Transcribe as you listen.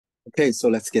Okay, so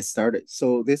let's get started.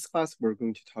 So this class, we're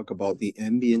going to talk about the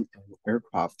ambient and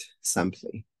aircraft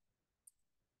sampling.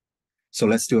 So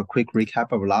let's do a quick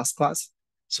recap of last class.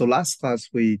 So last class,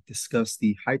 we discussed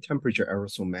the high temperature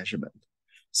aerosol measurement.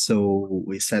 So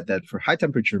we said that for high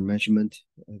temperature measurement,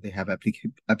 they have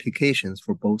applications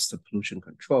for both the pollution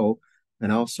control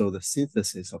and also the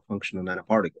synthesis of functional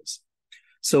nanoparticles.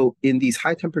 So in these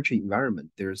high temperature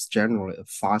environment, there's generally a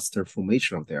faster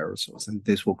formation of the aerosols, and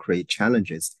this will create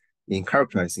challenges in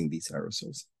characterizing these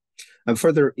aerosols. And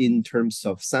further, in terms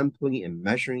of sampling and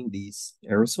measuring these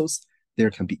aerosols, there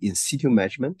can be in situ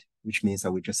measurement, which means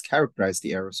that we just characterize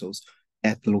the aerosols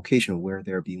at the location where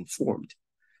they're being formed.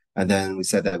 And then we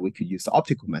said that we could use the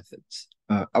optical methods,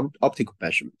 optical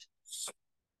measurement.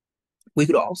 We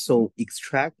could also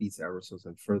extract these aerosols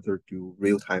and further do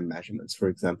real-time measurements. For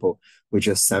example, we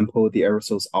just sample the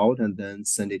aerosols out and then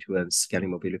send it to a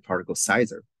scattering mobility particle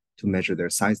sizer to measure their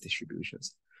size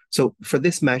distributions. So for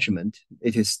this measurement,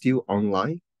 it is still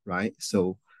online, right?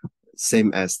 So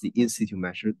same as the in situ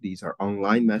measure, these are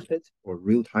online method or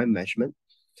real-time measurement.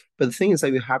 But the thing is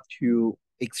that we have to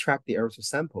extract the aerosol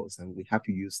samples and we have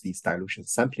to use these dilution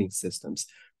sampling systems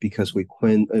because we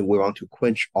want to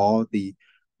quench all the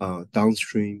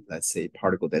downstream, let's say,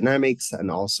 particle dynamics and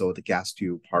also the gas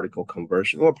to particle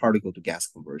conversion or particle to gas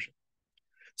conversion.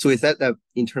 So we said that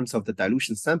in terms of the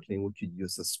dilution sampling, we could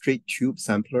use a straight tube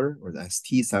sampler or the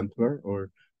ST sampler or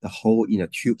the hole in a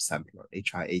tube sampler,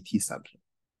 HIAT sampler.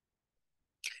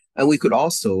 And we could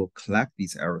also collect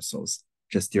these aerosols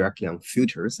just directly on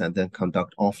filters and then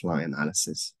conduct offline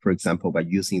analysis, for example, by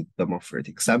using the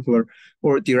thermophoretic sampler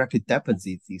or directly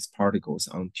deposit these particles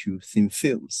onto thin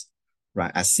films,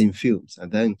 right, as thin films,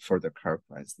 and then further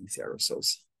characterize these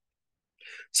aerosols.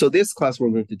 So this class, we're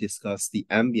going to discuss the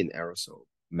ambient aerosol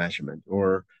measurement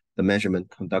or the measurement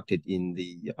conducted in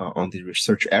the on the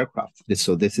research aircraft.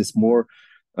 So this is more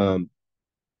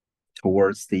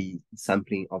towards the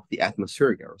sampling of the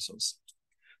atmospheric aerosols.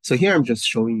 So here I'm just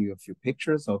showing you a few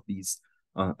pictures of these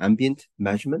ambient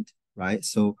measurement, right?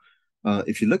 So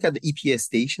if you look at the EPA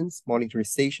stations, monitoring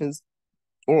stations,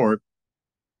 or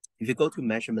if you go to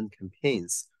measurement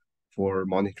campaigns for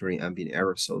monitoring ambient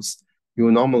aerosols, you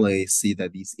will normally see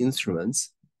that these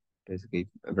instruments, basically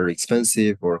very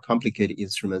expensive or complicated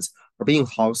instruments, are being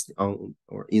housed on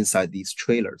or inside these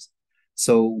trailers.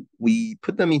 So we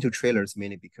put them into trailers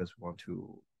mainly because we want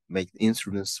to make the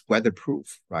instruments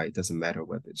weatherproof, right? It doesn't matter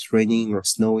whether it's raining or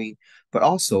snowing, but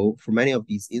also for many of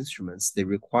these instruments, they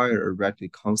require a relatively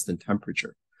constant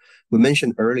temperature. We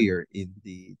mentioned earlier in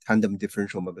the tandem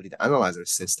differential mobility analyzer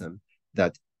system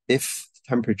that if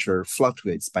temperature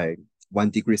fluctuates by 1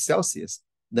 degree Celsius,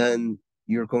 then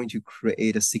you're going to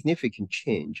create a significant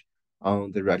change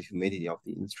on the relative humidity of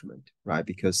the instrument, right?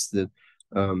 Because the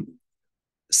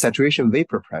saturation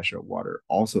vapor pressure of water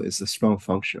also is a strong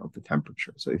function of the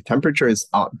temperature. So if temperature is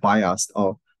biased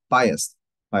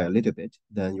by a little bit,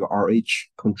 then your RH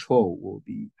control will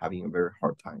be having a very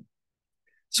hard time.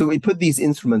 So we put these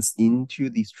instruments into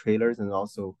these trailers, and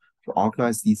also to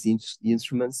organize these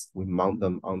instruments, we mount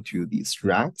them onto these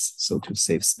racks, so to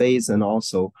save space and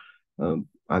also,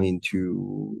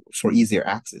 for easier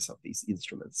access of these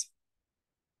instruments.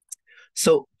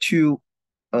 So to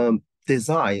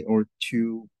design or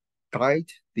to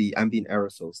guide the ambient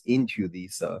aerosols into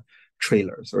these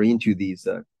trailers or into these,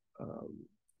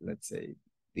 let's say,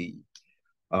 these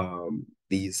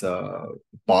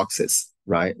boxes,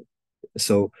 right?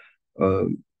 So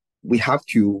we have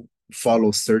to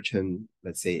follow certain,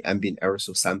 let's say, ambient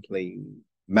aerosol sampling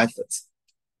methods.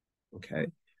 Okay.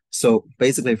 So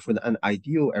basically, for an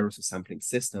ideal aerosol sampling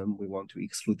system, we want to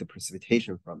exclude the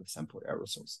precipitation from the sampled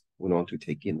aerosols. We want to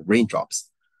take in raindrops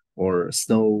or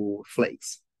snow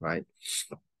flakes, right?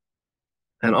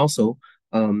 And also,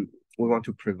 we want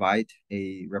to provide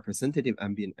a representative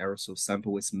ambient aerosol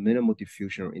sample with minimal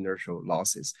diffusion or inertial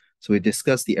losses. So we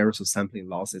discussed the aerosol sampling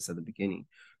losses at the beginning.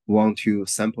 We want to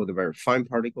sample the very fine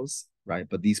particles, right?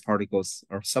 But these particles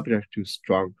are subject to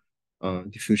strong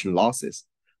diffusion losses.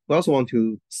 We also want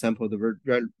to sample the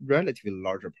relatively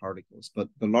larger particles, but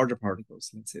the larger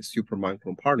particles, let's say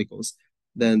supermicron particles,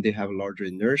 then they have a larger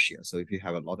inertia. So if you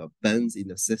have a lot of bends in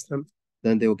the system,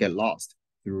 then they will get lost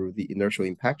through the inertial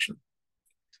impaction.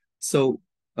 So,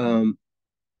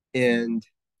 and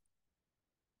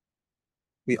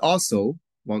we also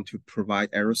want to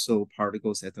provide aerosol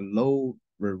particles at a low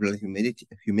relative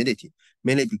humidity,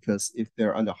 mainly because if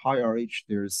they're under high RH,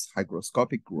 there's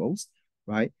hygroscopic growth,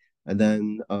 right? And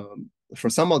then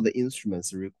for some of the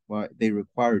instruments, they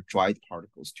require dried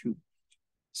particles too.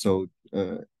 So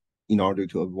in order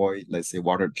to avoid, let's say,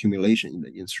 water accumulation in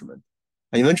the instrument.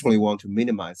 And eventually we want to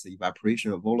minimize the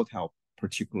evaporation of volatile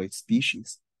particulate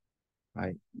species,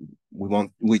 right?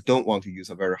 We don't want to use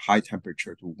a very high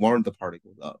temperature to warm the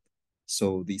particles up.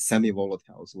 So the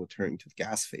semi-volatiles will turn into the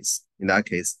gas phase. In that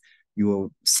case, you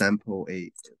will sample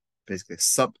basically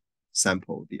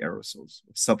sub-sample the aerosols,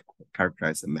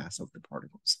 sub-characterize the mass of the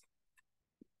particles.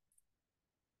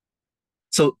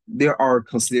 So there are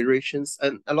considerations,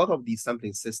 and a lot of these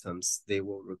sampling systems, they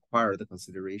will require the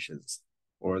considerations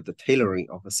or the tailoring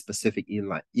of a specific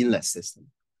inlet system,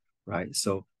 right?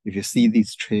 So if you see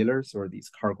these trailers or these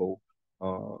cargo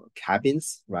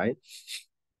cabins, right?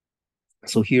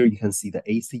 So here you can see the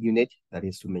AC unit that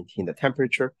is to maintain the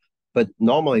temperature, but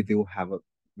normally they will have a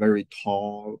very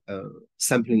tall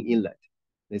sampling inlet.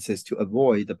 This is to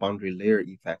avoid the boundary layer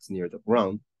effects near the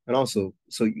ground, and also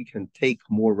so you can take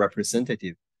more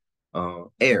representative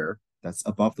air that's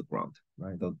above the ground,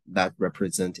 right? That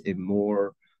represent a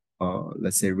more,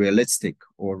 let's say, realistic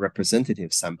or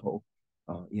representative sample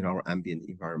in our ambient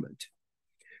environment.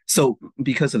 So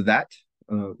because of that,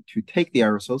 to take the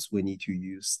aerosols, we need to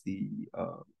use the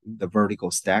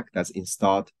vertical stack that's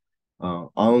installed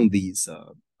on these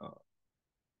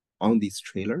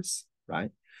trailers,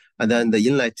 right? And then the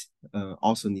inlet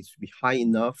also needs to be high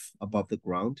enough above the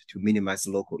ground to minimize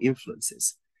local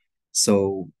influences.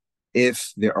 So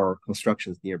if there are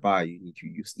constructions nearby, you need to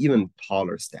use even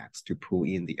taller stacks to pull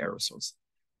in the aerosols,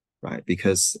 right?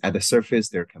 Because at the surface,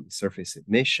 there can be surface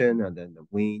emission, and then the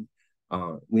wind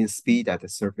speed at the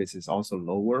surface is also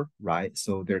lower, right?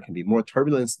 So there can be more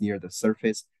turbulence near the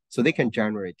surface, so they can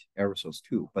generate aerosols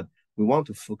too. But we want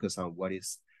to focus on what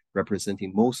is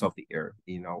representing most of the air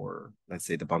in our, let's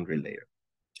say, the boundary layer.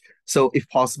 So if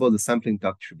possible, the sampling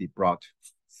duct should be brought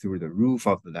through the roof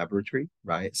of the laboratory,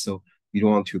 right? So you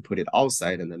don't want to put it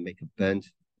outside and then make a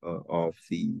bend of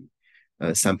the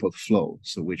sampled flow,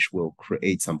 so which will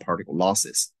create some particle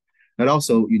losses. And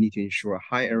also, you need to ensure a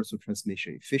high aerosol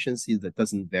transmission efficiency that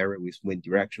doesn't vary with wind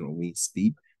direction or wind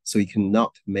speed. So you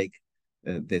cannot make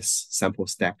this sample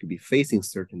stack to be facing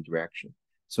certain direction.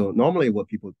 So normally what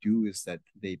people do is that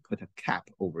they put a cap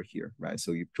over here, right?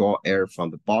 So you draw air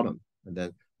from the bottom, and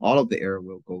then all of the air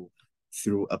will go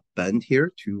through a bend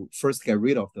here to first get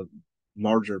rid of the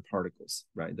larger particles,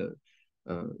 right?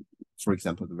 For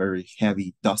example, the very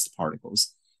heavy dust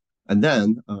particles. And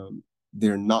then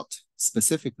they're not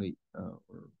specifically or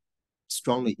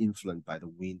strongly influenced by the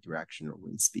wind direction or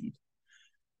wind speed.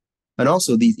 And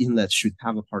also these inlets should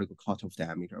have a particle cutoff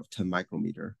diameter of 10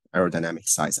 micrometer aerodynamic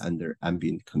size under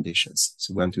ambient conditions.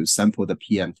 So we want to sample the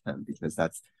PM10 because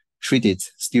that's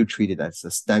still treated as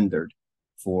a standard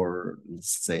for,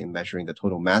 let's say, measuring the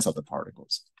total mass of the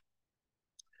particles.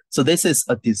 So this is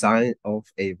a design of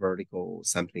a vertical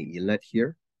sampling inlet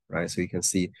here, right? So you can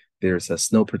see there's a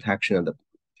snow protection at the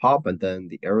top, and then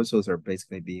the aerosols are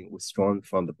basically being withdrawn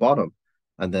from the bottom,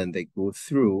 and then they go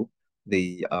through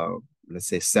the, let's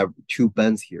say, two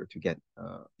bends here to get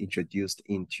introduced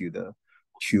into the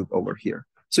tube over here.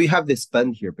 So you have this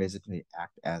bend here basically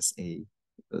act as a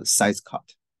size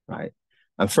cut, right?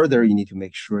 And further, you need to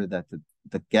make sure that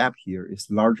the gap here is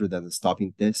larger than the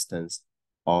stopping distance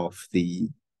of the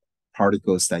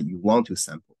particles that you want to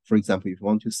sample. For example, if you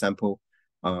want to sample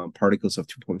particles of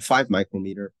 2.5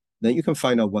 micrometer, then you can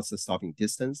find out what's the stopping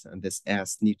distance, and this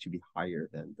S needs to be higher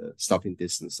than the stopping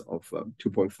distance of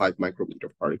 2.5 micrometer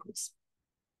particles.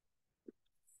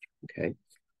 Okay.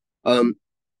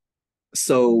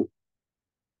 So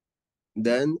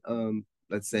then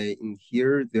let's say in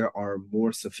here, there are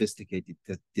more sophisticated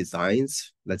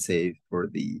designs, let's say for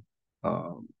the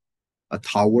a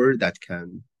tower that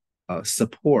can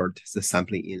support the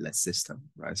sampling inlet system,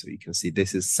 right? So you can see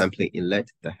this is sampling inlet,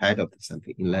 the head of the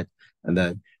sampling inlet, and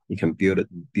then you can build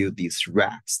these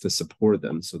racks to support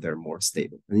them so they're more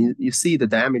stable. And you see the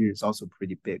diameter is also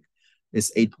pretty big.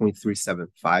 It's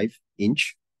 8.375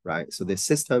 inch, right? So this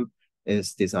system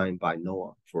is designed by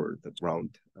NOAA for the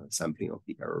ground sampling of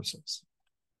the aerosols.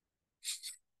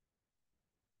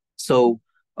 So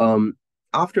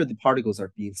after the particles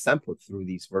are being sampled through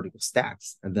these vertical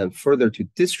stacks, and then further to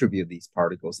distribute these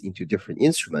particles into different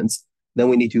instruments, then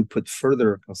we need to put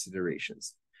further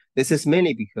considerations. This is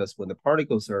mainly because when the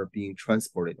particles are being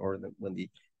transported, or when the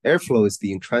airflow is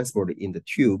being transported in the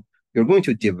tube, you're going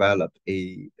to develop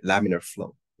a laminar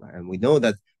flow, right? And we know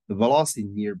that the velocity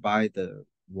nearby the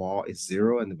wall is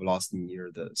 0, and the velocity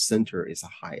near the center is the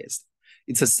highest.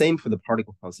 It's the same for the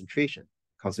particle concentration.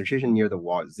 Concentration near the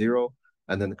wall is 0,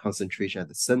 and then the concentration at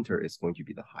the center is going to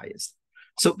be the highest.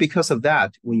 So because of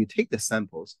that, when you take the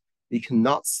samples, you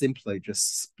cannot simply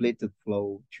just split the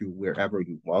flow to wherever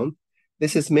you want.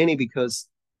 This is mainly because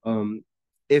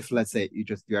if let's say you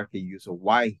just directly use a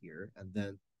Y here, and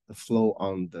then the flow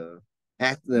on the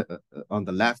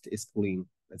left is pulling,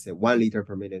 let's say 1 liter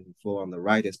per minute, and flow on the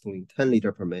right is pulling 10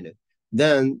 liter per minute,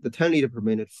 then the 10 liter per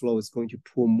minute flow is going to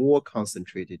pull more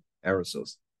concentrated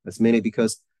aerosols. That's mainly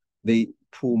because they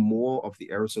pull more of the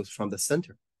aerosols from the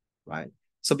center, right?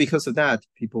 So because of that,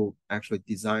 people actually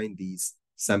design these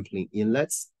sampling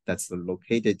inlets that's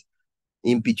located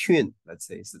in between, let's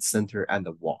say, the center and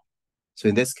the wall. So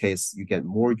in this case, you get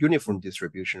more uniform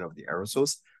distribution of the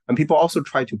aerosols. And people also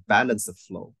try to balance the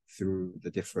flow through the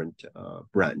different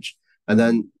branch. And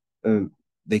then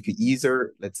they could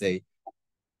either, let's say,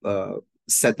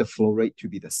 set the flow rate to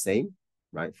be the same,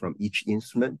 right, from each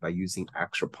instrument by using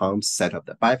extra pumps, set up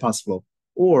the bypass flow.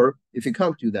 Or if you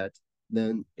can't do that,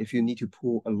 then if you need to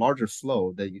pull a larger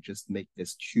flow, then you just make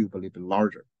this tube a little bit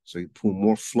larger. So you pull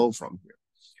more flow from here.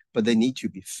 But they need to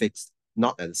be fixed,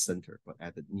 not at the center, but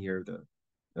at the near the,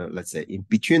 let's say, in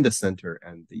between the center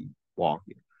and the wall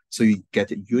here. So you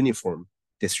get a uniform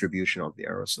distribution of the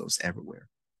aerosols everywhere.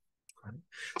 Right?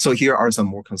 So here are some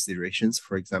more considerations.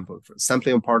 For example, for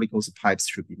sampling of particles, the pipes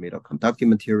should be made of conducting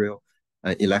material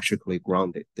and electrically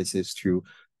grounded. This is to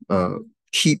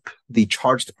keep the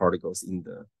charged particles in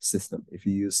the system. If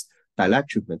you use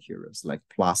dielectric materials like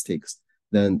plastics,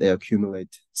 then they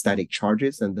accumulate static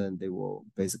charges, and then they will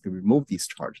basically remove these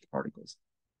charged particles.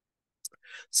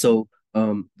 So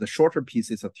the shorter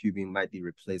pieces of tubing might be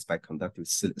replaced by conductive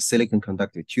silicon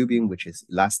conductive tubing, which is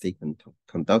elastic and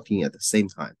conducting at the same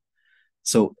time.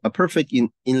 So a perfect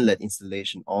inlet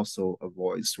installation also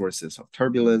avoids sources of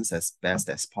turbulence as best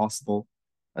as possible,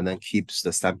 and then keeps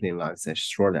the sampling lines as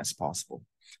short as possible.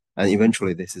 And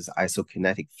eventually, this is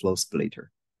isokinetic flow splitter.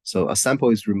 So a sample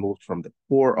is removed from the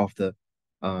core of the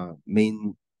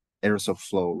main aerosol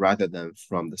flow rather than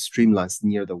from the streamlines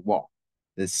near the wall.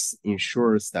 This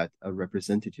ensures that a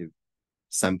representative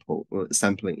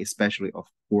sampling, especially of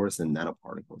pores and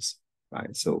nanoparticles,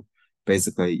 right? So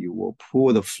basically, you will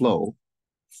pull the flow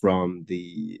from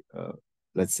the,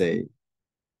 let's say,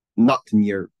 not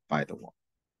nearby the wall.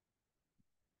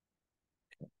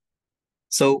 Okay.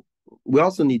 So we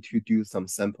also need to do some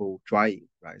sample drying,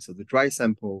 right? So the dry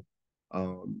sample,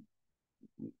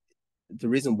 the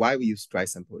reason why we use dry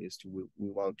sample is we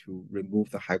want to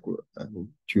remove the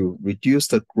to reduce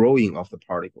the growing of the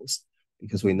particles,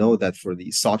 because we know that for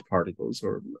the salt particles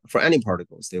or for any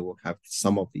particles, they will have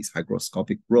some of these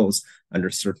hygroscopic growths under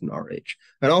certain RH.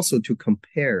 And also to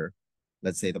compare,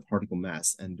 let's say, the particle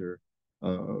mass under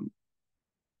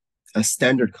a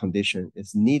standard condition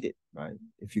is needed, right?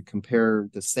 If you compare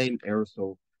the same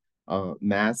aerosol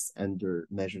mass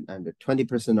measured under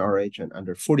 20% RH and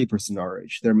under 40%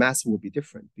 RH, their mass will be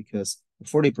different, because the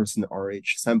 40%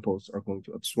 RH samples are going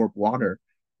to absorb water,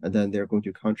 and then they're going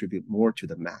to contribute more to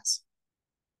the mass.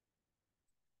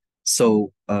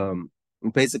 So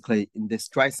basically, in this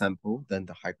dry sample, then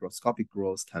the hygroscopic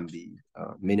growth can be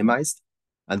minimized.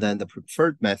 And then the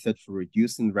preferred method for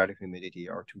reducing radical humidity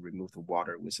are to remove the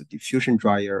water with a diffusion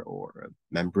dryer or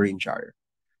a membrane dryer.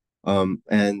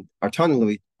 And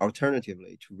alternatively,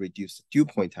 to reduce the dew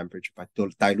point temperature by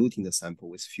diluting the sample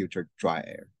with filtered dry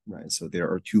air, right? So there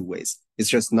are two ways. It's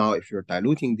just now, if you're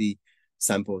diluting the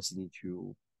samples, you need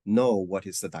to know what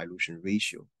is the dilution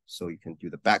ratio, so you can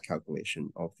do the back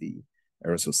calculation of the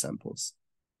aerosol samples.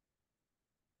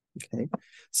 Okay,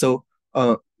 so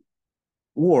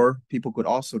or people could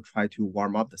also try to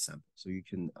warm up the sample. So you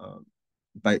can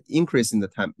by increasing the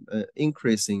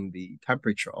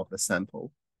temperature of the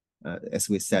sample, as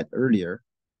we said earlier,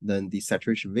 then the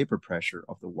saturation vapor pressure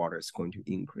of the water is going to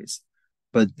increase.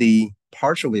 But the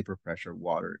partial vapor pressure of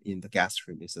water in the gas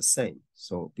stream is the same.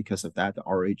 So because of that, the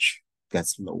RH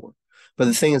gets lower. But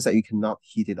the thing is that you cannot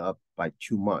heat it up by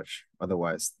too much.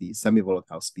 Otherwise, the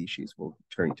semi-volatile species will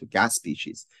turn into gas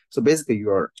species. So basically, you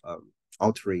are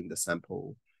altering the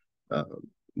sample,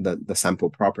 the sample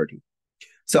property.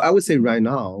 So I would say right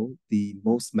now, the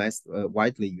most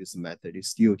widely used method is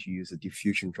still to use a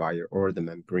diffusion dryer or the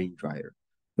membrane dryer.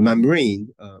 The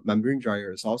membrane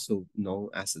dryer is also known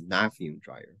as a Nafion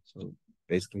dryer. So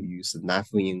basically, you use the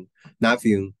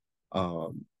Nafion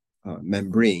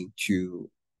membrane to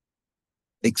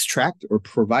extract or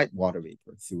provide water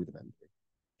vapor through the membrane.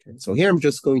 Okay, so here I'm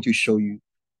just going to show you a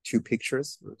few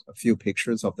pictures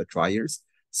of the dryers.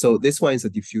 So this one is a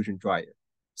diffusion dryer.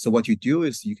 So what you do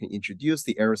is you can introduce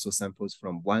the aerosol samples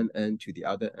from one end to the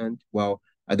other end, while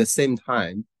at the same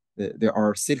time, there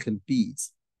are silicon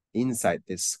beads inside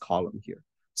this column here.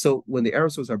 So when the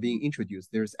aerosols are being introduced,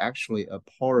 there's actually a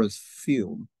porous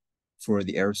film for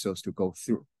the aerosols to go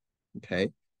through,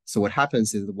 okay? So what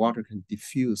happens is the water can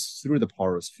diffuse through the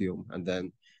porous film and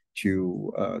then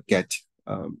to get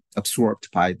absorbed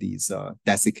by these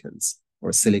desiccants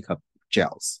or silica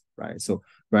gels, right? So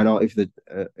right now, if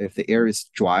the air is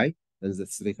dry, then the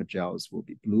silica gels will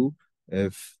be blue.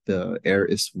 If the air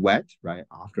is wet, right,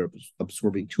 after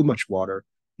absorbing too much water,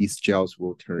 these gels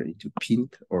will turn into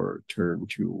pink or turn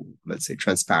to, let's say,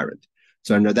 transparent.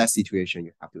 So under that situation,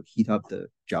 you have to heat up the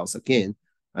gels again,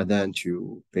 and then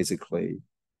to basically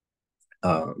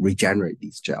regenerate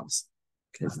these gels.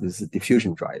 Okay, so this is a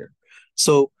diffusion dryer.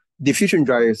 So diffusion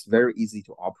dryer is very easy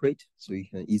to operate. So you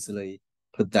can easily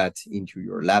put that into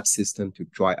your lab system to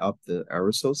dry up the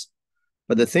aerosols.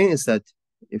 But the thing is that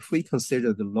if we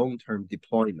consider the long-term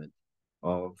deployment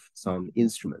of some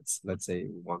instruments, let's say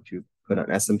we want to put an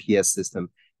SMPS system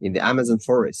in the Amazon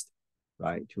forest,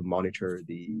 right, to monitor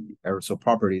the aerosol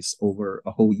properties over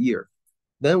a whole year,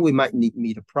 then we might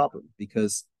meet a problem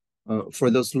because for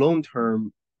those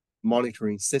long-term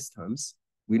monitoring systems,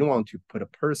 we don't want to put a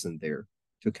person there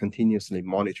to continuously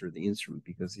monitor the instrument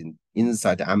because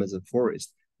inside the Amazon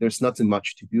forest, there's nothing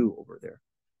much to do over there,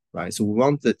 right? So we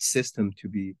want the system to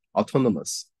be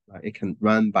autonomous, right? It can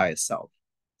run by itself.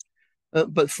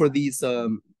 But for these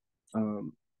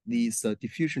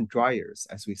diffusion dryers,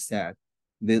 as we said,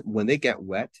 when they get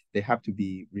wet, they have to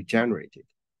be regenerated,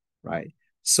 right?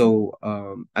 So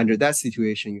under that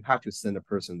situation, you have to send a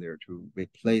person there to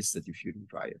replace the diffusion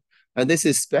dryer. And this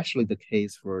is especially the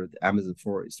case for the Amazon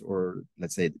forest, or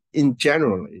let's say in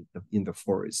general in the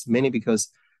forest, mainly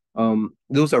because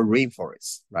those are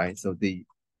rainforests, right? So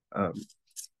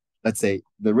let's say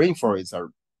the rainforests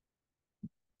are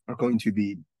going to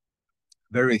be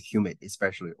very humid,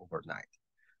 especially overnight.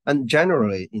 And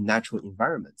generally in natural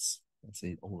environments, let's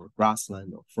say over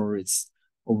grassland or forests,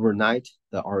 overnight,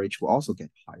 the RH will also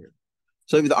get higher.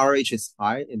 So if the RH is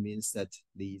high, it means that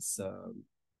these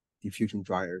diffusion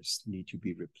dryers need to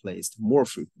be replaced more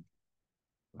frequently,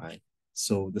 right?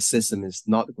 So the system is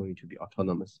not going to be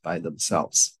autonomous by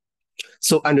themselves.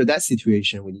 So under that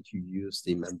situation, we need to use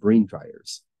the membrane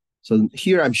dryers. So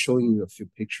here I'm showing you a few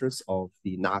pictures of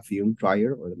the naphthalene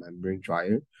dryer or the membrane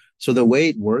dryer. So the way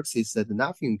it works is that the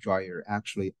naphthalene dryer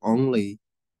actually only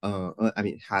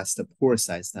has the pore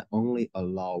size that only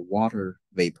allow water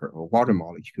vapor or water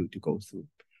molecule to go through,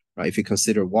 right? If you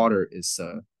consider water is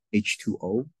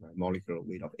H2O, right, molecular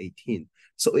weight of 18.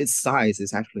 So its size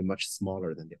is actually much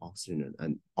smaller than the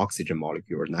oxygen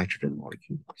molecule or nitrogen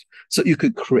molecule. So you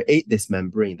could create this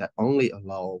membrane that only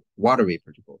allow water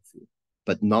vapor to go through,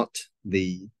 but not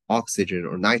the oxygen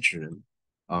or nitrogen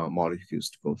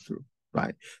molecules to go through,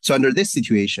 right? So under this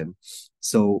situation,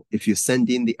 so if you send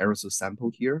in the aerosol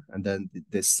sample here, and then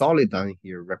the solid down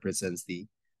here represents the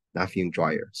naphthalene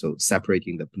dryer, so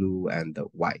separating the blue and the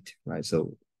white, right?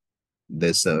 So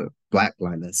this black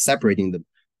line that's separating the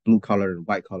blue color and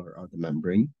white color of the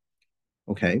membrane.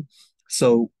 Okay,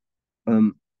 so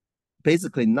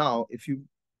basically now if you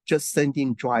just send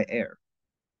in dry air,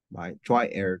 right? Dry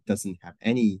air doesn't have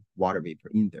any water vapor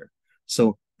in there.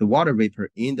 So the water vapor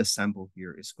in the sample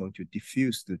here is going to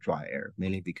diffuse the dry air,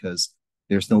 mainly because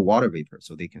there's no water vapor,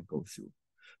 so they can go through.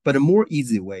 But a more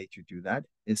easy way to do that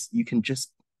is you can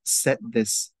just set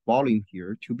this volume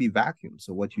here to be vacuum.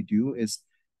 So what you do is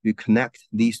you connect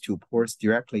these two ports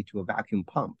directly to a vacuum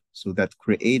pump, so that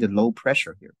create a low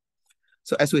pressure here.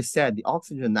 So as we said, the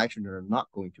oxygen and nitrogen are not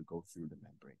going to go through the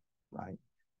membrane, right?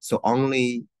 So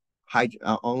only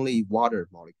water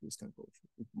molecules can go through.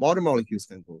 If water molecules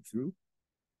can go through,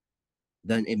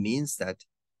 then it means that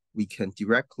we can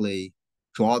directly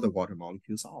draw the water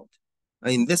molecules out.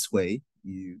 And in this way,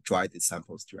 you dry the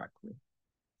samples directly,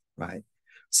 right?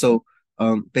 So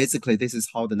basically, this is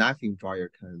how the naphthalene dryer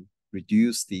can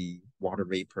reduce the water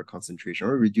vapor concentration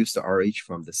or reduce the RH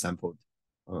from the sampled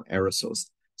aerosols.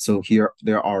 So here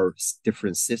there are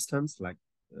different systems like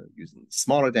using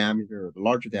smaller diameter or the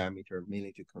larger diameter,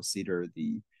 mainly to consider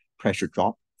the pressure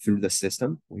drop through the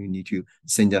system. When you need to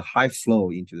send a high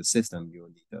flow into the system, you'll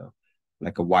need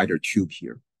like a wider tube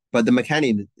here. But the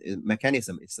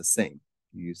mechanism is the same.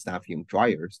 You use naphthalene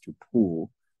dryers to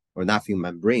pull, or naphthalene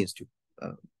membranes to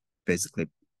basically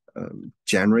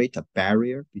generate a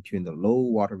barrier between the low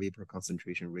water vapor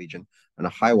concentration region and a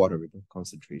high water vapor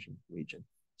concentration region.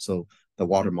 So the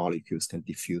water molecules can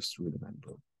diffuse through the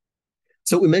membrane.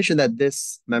 So we mentioned that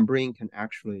this membrane can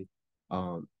actually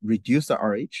reduce the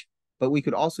RH, but we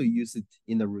could also use it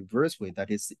in the reverse way,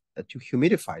 that is to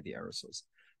humidify the aerosols.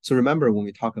 So remember when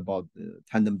we talk about the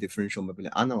tandem differential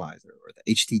mobility analyzer or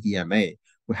the HTDMA,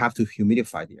 we have to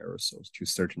humidify the aerosols to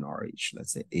certain RH,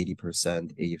 let's say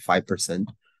 80%, 85%,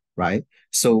 right?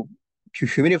 So to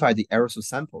humidify the aerosol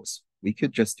samples, we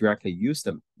could just directly use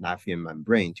the naphthalene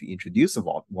membrane to introduce the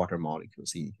water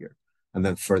molecules in here. and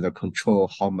then further control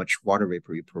how much water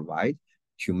vapor you provide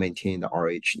to maintain the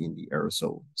RH in the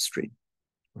aerosol stream,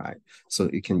 right? So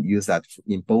you can use that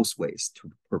in both ways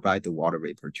to provide the water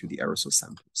vapor to the aerosol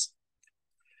samples.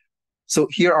 So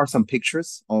here are some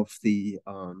pictures of the,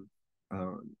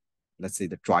 let's say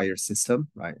the dryer system,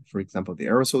 right? For example, the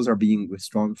aerosols are being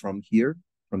withdrawn from here,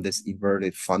 from this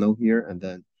inverted funnel here, and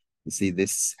then you see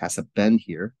this has a bend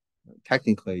here.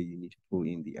 Technically, you need to pull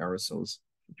in the aerosols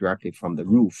directly from the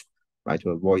roof, right, to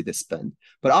avoid this bend.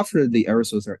 But after the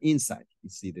aerosols are inside, you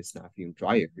see this vacuum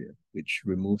dryer here, which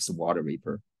removes the water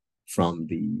vapor from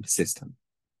the system,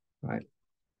 right?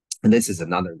 And this is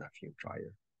another vacuum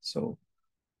dryer. So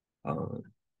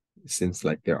it seems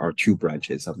like there are two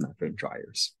branches of vacuum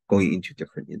dryers going into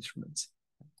different instruments.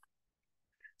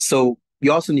 So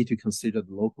you also need to consider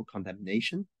the local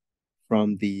contamination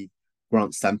from the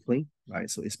ground sampling, right?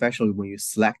 So especially when you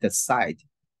select a site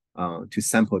to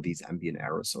sample these ambient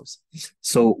aerosols.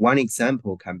 So one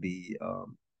example can be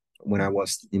when I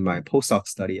was in my postdoc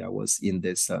study, I was in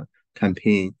this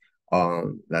campaign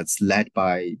that's led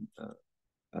by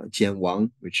Jian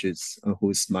Wang, which is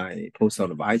who's my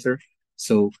postdoc advisor.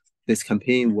 So this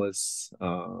campaign was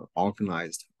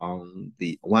organized on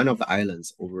one of the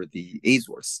islands over the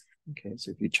Azores. Okay,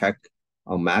 so if you check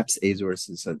on maps, Azores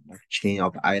is a chain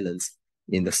of islands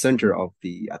in the center of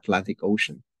the Atlantic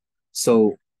Ocean.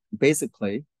 So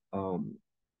basically,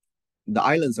 the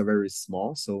islands are very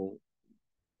small, so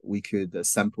we could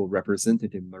sample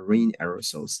representative marine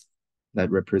aerosols that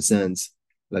represents,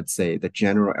 let's say, the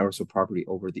general aerosol property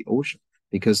over the ocean.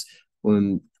 Because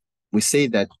when we say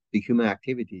that the human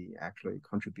activity actually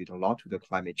contribute a lot to the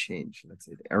climate change, let's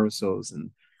say the aerosols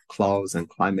and clouds and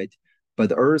climate, but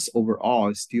the Earth overall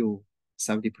is still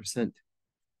 70%,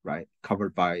 right,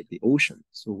 covered by the ocean.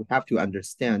 So we have to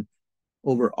understand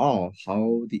overall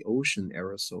how the ocean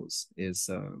aerosols is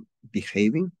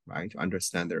behaving, right, to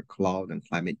understand their cloud and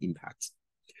climate impacts.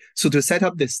 So to set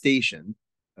up this station,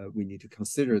 we need to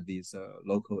consider these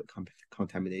local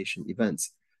contamination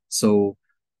events. So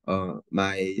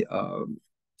my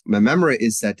memory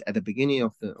is that at the beginning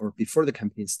of or before the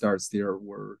campaign starts, there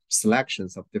were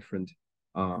selections of different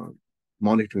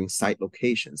monitoring site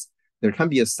locations. There can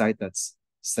be a site that's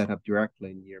set up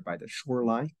directly nearby the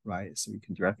shoreline, right? So you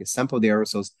can directly sample the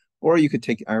aerosols, or you could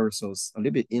take aerosols a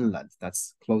little bit inland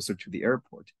that's closer to the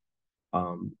airport.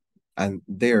 And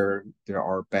there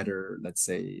are better, let's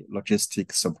say,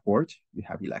 logistic support. You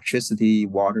have electricity,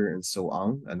 water, and so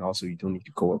on. And also you don't need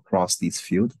to go across these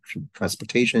fields.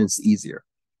 Transportation is easier.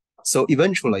 So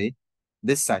eventually,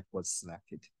 this site was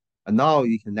selected. And now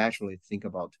you can naturally think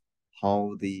about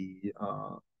how the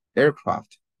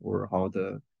aircraft or how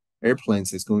the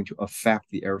airplanes is going to affect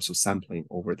the aerosol sampling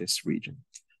over this region,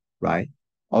 right?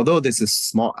 Although this is a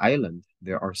small island,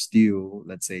 there are still,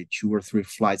 let's say, 2 or 3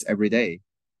 flights every day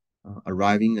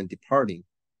arriving and departing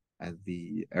at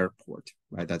the airport,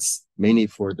 right? That's mainly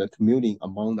for the commuting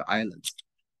among the islands.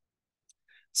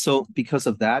 So because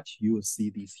of that, you will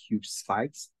see these huge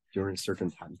spikes during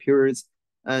certain time periods.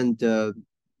 And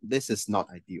this is not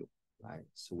ideal, right?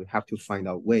 So we have to find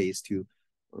out ways to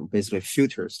basically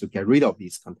filters to get rid of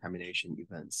these contamination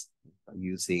events by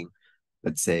using,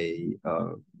 let's say,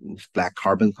 black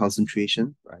carbon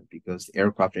concentration, right? Because the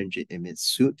aircraft engine emits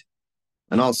soot.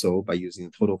 And also by using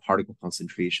total particle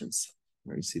concentrations,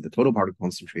 where you see the total particle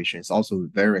concentration is also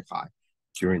very high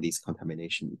during these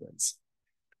contamination events.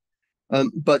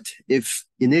 But if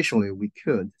initially we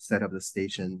could set up the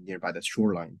station nearby the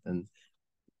shoreline, then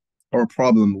our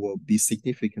problem will be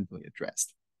significantly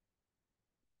addressed.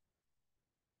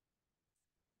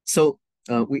 So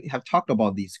we have talked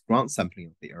about these ground sampling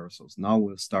of the aerosols. Now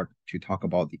we'll start to talk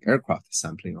about the aircraft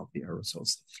sampling of the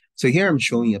aerosols. So here I'm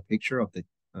showing a picture of the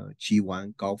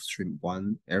Jian Gulfstream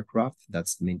 1 aircraft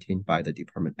that's maintained by the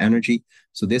Department of Energy.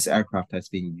 So this aircraft has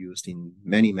been used in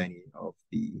many of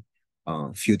the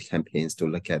field campaigns to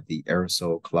look at the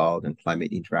aerosol, cloud, and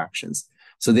climate interactions.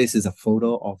 So this is a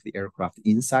photo of the aircraft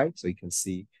inside. So you can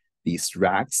see these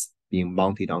racks being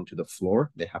mounted onto the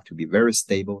floor. They have to be very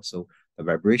stable. So the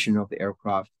vibration of the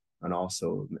aircraft and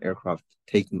also the aircraft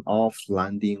taking off,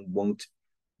 landing won't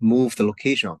move the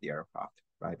location of the aircraft,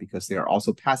 right? Because there are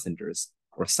also passengers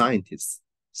or scientists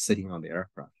sitting on the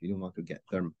aircraft. You don't want to get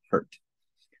them hurt.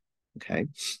 Okay,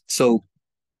 so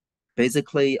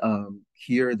basically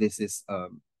here this is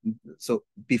so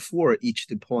before each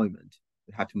deployment,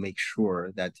 you have to make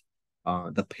sure that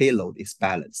the payload is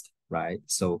balanced, right?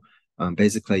 So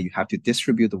basically you have to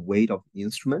distribute the weight of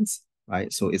instruments,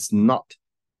 right? So it's not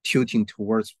tilting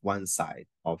towards one side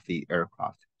of the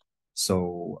aircraft.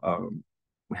 So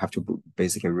we have to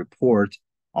basically report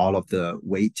all of the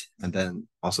weight and then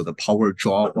also the power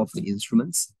draw of the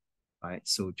instruments, right?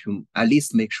 So to at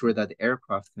least make sure that the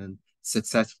aircraft can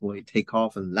successfully take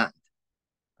off and land.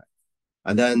 Right?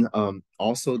 And then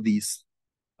also these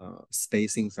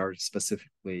spacings are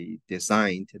specifically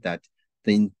designed that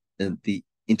the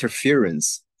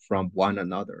interference from one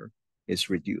another is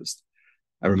reduced.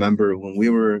 I remember when we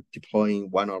were deploying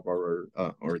one of our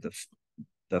or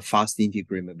the fast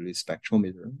integrated mobility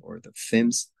spectrometer or the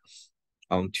FIMS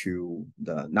onto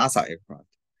the NASA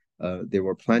aircraft, they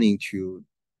were planning to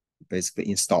basically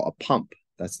install a pump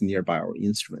that's nearby our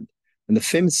instrument. And the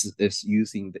FIMS is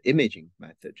using the imaging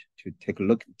method to take a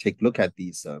look at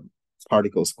these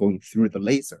particles going through the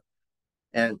laser.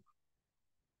 And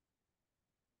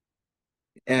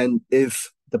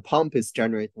if the pump is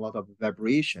generating a lot of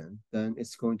vibration, then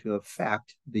it's going to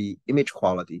affect the image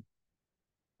quality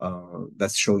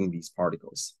that's showing these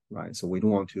particles, right? So we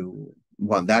don't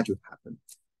want that to happen.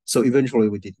 So eventually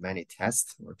we did many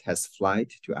tests or test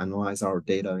flight to analyze our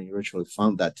data and eventually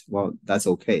found that, well, that's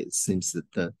okay. It seems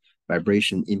that the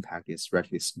vibration impact is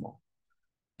relatively small.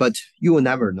 But you will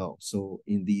never know. So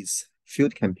in these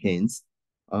field campaigns,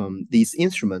 these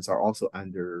instruments are also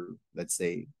under, let's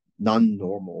say,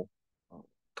 non-normal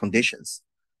conditions,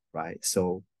 right?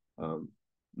 So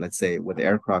let's say when the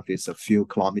aircraft is a few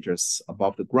kilometers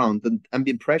above the ground, the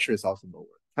ambient pressure is also lower,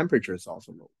 temperature is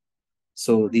also lower.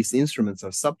 So these instruments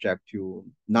are subject to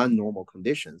non-normal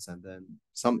conditions, and then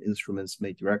some instruments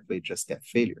may directly just get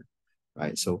failure,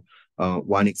 right? So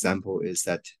one example is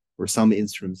that for some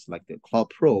instruments like the cloud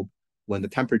probe, when the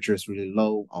temperature is really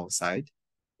low outside,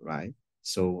 right?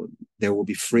 So there will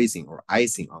be freezing or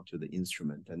icing onto the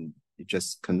instrument, and it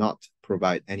just cannot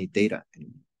provide any data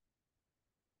anymore.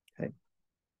 Okay.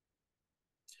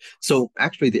 So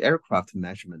actually, the aircraft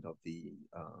measurement of the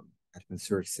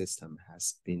atmospheric system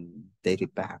has been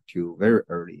dated back to very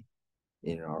early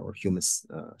in our human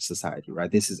society,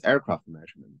 right? This is aircraft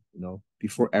measurement. You know,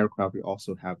 before aircraft, we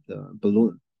also have the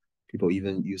balloon. People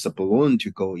even use a balloon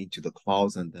to go into the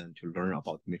clouds and then to learn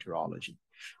about meteorology.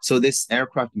 So this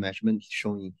aircraft measurement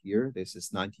showing here, this is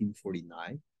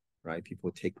 1949, right?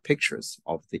 People take pictures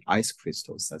of the ice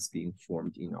crystals that's being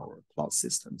formed in our cloud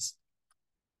systems.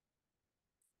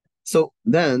 So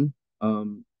then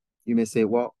you may say,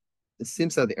 well, it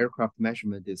seems that the aircraft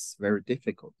measurement is very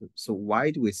difficult. So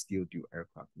why do we still do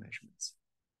aircraft measurements,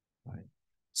 right?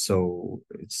 So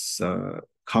it's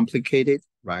complicated,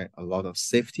 right? A lot of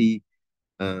safety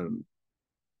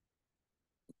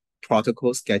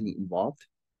protocols getting involved,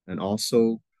 and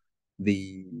also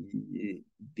the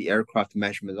aircraft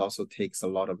measurement also takes a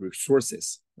lot of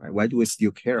resources, right? Why do we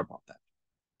still care about that?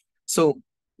 So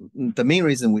the main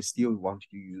reason we still want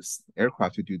to use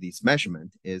aircraft to do these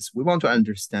measurements is we want to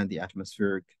understand the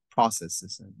atmospheric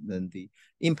processes and then the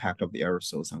impact of the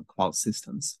aerosols on cloud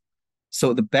systems.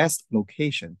 So the best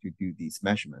location to do these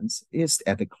measurements is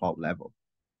at the cloud level.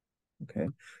 Okay,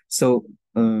 so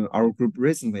our group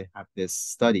recently had this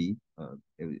study.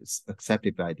 It was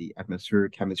accepted by the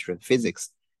atmospheric chemistry and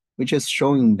physics, which is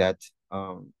showing that,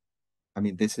 I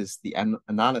mean, this is the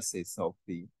analysis of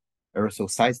the aerosol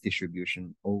size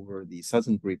distribution over the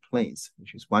Southern Great Plains,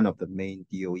 which is one of the main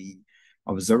DOE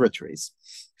observatories.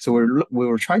 So we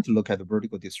were trying to look at the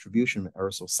vertical distribution of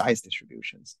aerosol size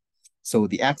distributions. So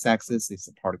the x-axis is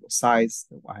the particle size,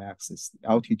 the y-axis the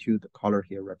altitude, the color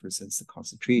here represents the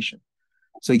concentration.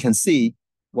 So you can see,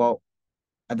 well,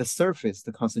 at the surface,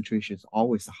 the concentration is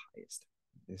always the highest.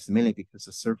 It's mainly because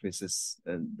the surface is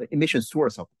the emission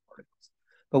source of the particles.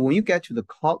 But when you get to the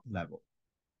cloud level,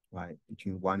 right,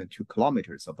 between 1 and 2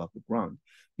 kilometers above the ground,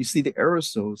 you see the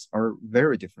aerosols are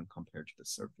very different compared to the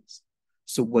surface.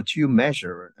 So what you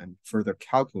measure and further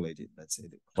calculated, let's say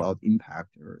the cloud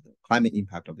impact or the climate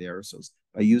impact of the aerosols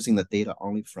by using the data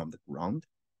only from the ground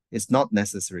is not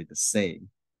necessarily the same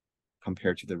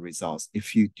compared to the results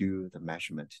if you do the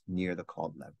measurement near the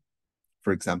cloud level.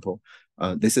 For example,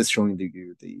 this is showing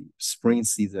you the spring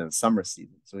season and summer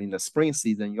season. So in the spring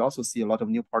season, you also see a lot of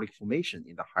new particle formation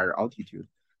in the higher altitude,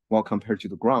 while compared to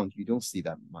the ground, you don't see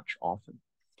that much often.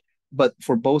 But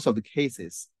for both of the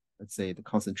cases, let's say the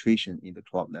concentration in the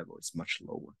cloud level is much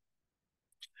lower.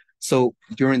 So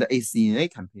during the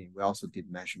ACNA campaign, we also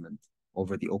did measurement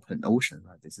over the open ocean,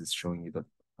 right? This is showing you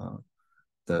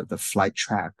the flight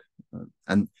track.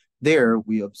 And there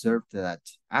we observed that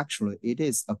actually it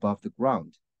is above the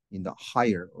ground in the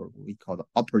higher, or what we call the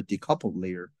upper decoupled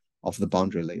layer of the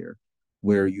boundary layer,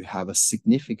 where you have a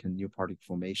significant new particle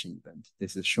formation event.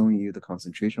 This is showing you the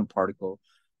concentration particle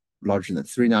larger than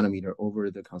 3 nanometer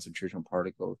over the concentration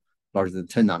particle larger than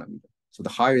 10 nanometer. So the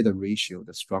higher the ratio,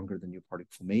 the stronger the new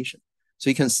particle formation. So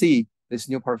you can see this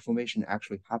new particle formation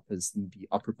actually happens in the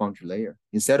upper boundary layer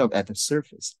instead of at the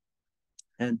surface.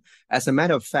 And as a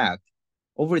matter of fact,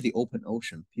 over the open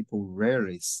ocean, people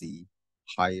rarely see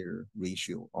higher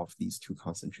ratio of these two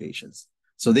concentrations.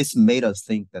 So this made us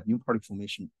think that new particle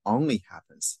formation only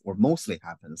happens or mostly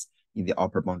happens in the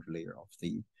upper boundary layer of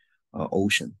the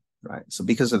ocean, right? So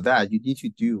because of that, you need to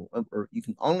do, or you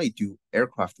can only do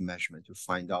aircraft measurement to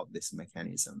find out this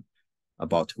mechanism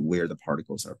about where the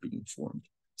particles are being formed.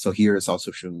 So here is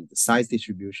also showing the size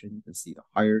distribution. You can see the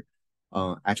higher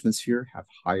atmosphere have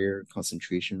higher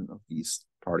concentration of these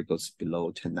particles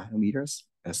below 10 nanometers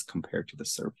as compared to the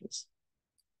surface.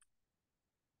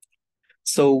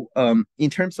 So in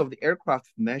terms of the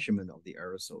aircraft measurement of the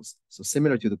aerosols, so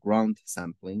similar to the ground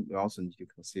sampling, we also need to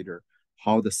consider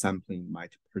how the sampling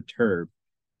might perturb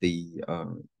the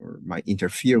or might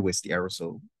interfere with the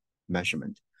aerosol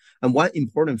measurement. And one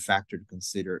important factor to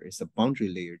consider is the boundary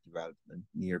layer development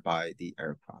nearby the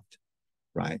aircraft,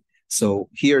 right? So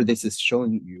here, this is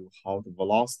showing you how the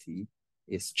velocity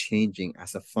is changing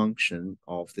as a function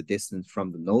of the distance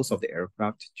from the nose of the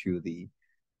aircraft to the,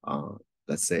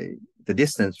 let's say, the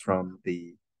distance from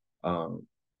the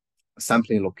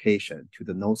sampling location to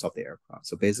the nose of the aircraft.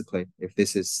 So basically, if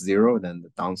this is 0, then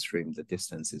the downstream, the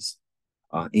distance is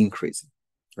increasing,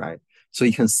 right? So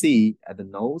you can see at the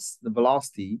nose, the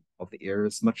velocity of the air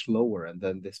is much lower, and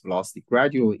then this velocity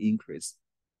gradually increases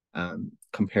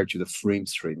compared to the frame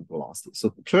stream velocity. So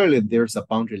clearly there's a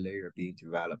boundary layer being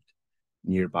developed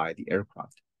nearby the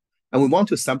aircraft. And we want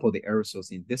to sample the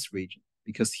aerosols in this region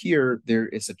because here there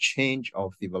is a change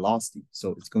of the velocity.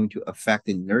 So it's going to affect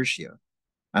the inertia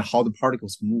and how the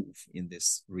particles move in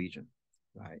this region,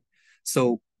 right?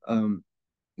 So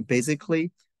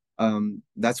basically,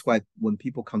 that's why when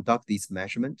people conduct these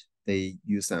measurements, they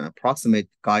use an approximate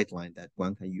guideline that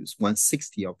one can use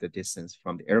 1/60 of the distance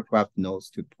from the aircraft nose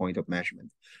to the point of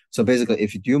measurement. So basically,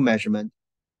 if you do measurement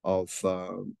of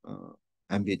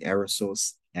ambient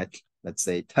aerosols at, let's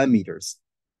say, 10 meters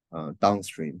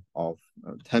downstream of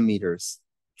 10 meters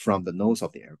from the nose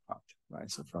of the aircraft, right?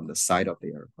 So from the side of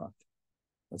the aircraft,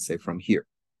 let's say from here.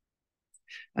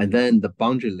 And then the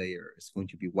boundary layer is going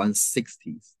to be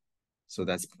 1/60th. So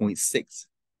that's 0.6.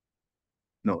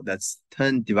 No, that's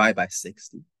 10 divided by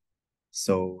 60.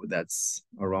 So that's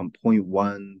around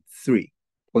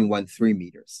 0.13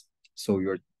 meters. So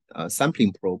your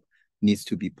sampling probe needs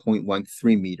to be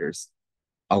 0.13 meters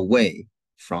away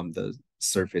from the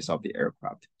surface of the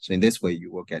aircraft. So in this way,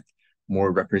 you will get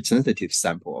more representative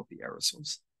sample of the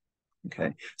aerosols.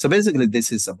 Okay, so basically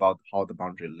this is about how the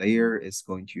boundary layer is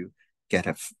going to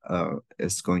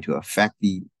affect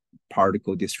the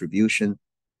particle distribution.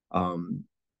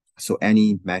 So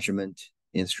any measurement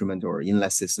instrument or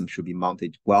inlet system should be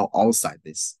mounted well outside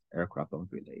this aircraft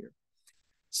boundary layer.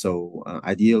 So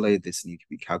ideally, this needs to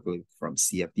be calculated from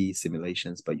CFD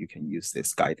simulations, but you can use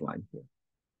this guideline here.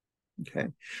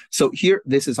 Okay, so here,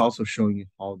 this is also showing you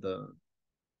how the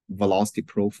velocity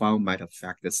profile might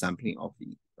affect the sampling of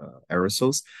the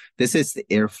aerosols. This is the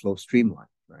airflow streamline,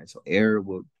 right? So air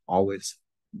will always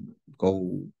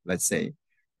go, let's say,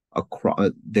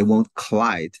 across, they won't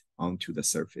collide onto the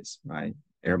surface, right?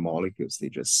 Air molecules, they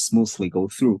just smoothly go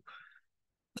through.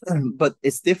 But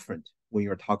it's different when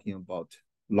you're talking about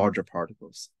larger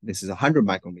particles. This is a 100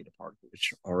 micrometer particle,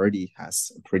 which already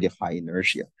has a pretty high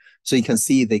inertia. So you can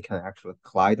see they can actually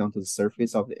collide onto the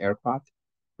surface of the aircraft,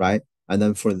 right? And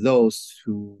then for those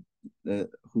who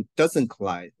don't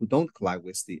collide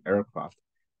with the aircraft,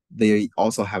 they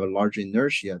also have a large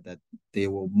inertia that they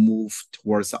will move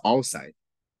towards the outside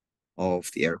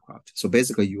of the aircraft. So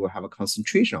basically, you will have a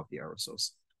concentration of the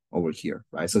aerosols over here,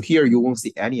 right? So here you won't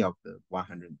see any of the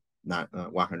 100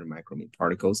 micrometer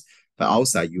particles, but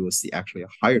outside you will see actually a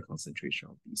higher concentration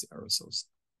of these aerosols.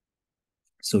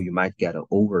 So you might get an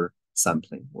over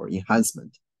sampling or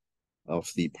enhancement of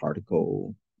the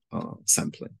particle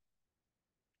sampling.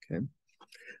 Okay.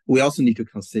 We also need to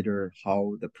consider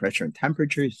how the pressure and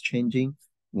temperature is changing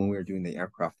when we're doing the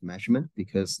aircraft measurement,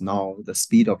 because now the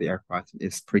speed of the aircraft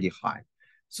is pretty high.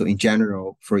 So in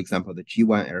general, for example, the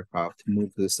Jian aircraft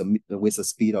moves with a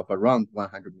speed of around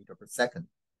 100 meters per second.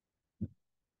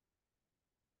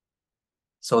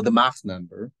 So the Mach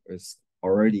number is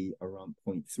already around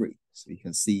 0.3. So you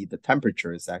can see the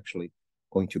temperature is actually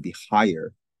going to be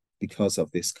higher because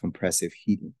of this compressive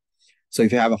heating. So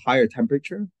if you have a higher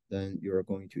temperature, then you're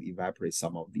going to evaporate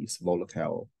some of these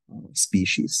volatile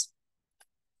species.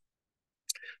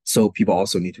 So people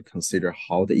also need to consider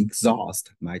how the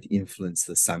exhaust might influence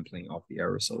the sampling of the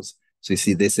aerosols. So you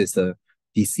see, this is the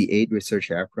DC-8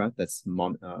 research aircraft that's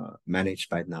managed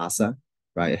by NASA,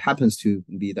 right? It happens to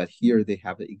be that here they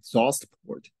have the exhaust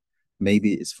port,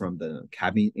 maybe it's from the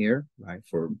cabin air, right,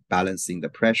 for balancing the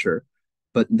pressure.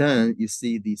 But then you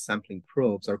see these sampling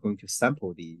probes are going to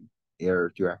sample the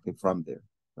air directly from there,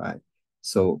 right?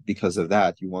 So because of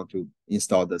that, you want to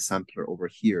install the sampler over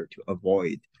here to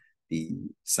avoid the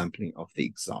sampling of the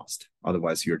exhaust.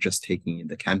 Otherwise, you're just taking in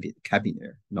the cabin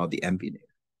air, not the ambient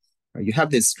air. Right? You have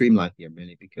this streamline here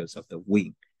mainly because of the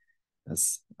wing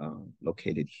that's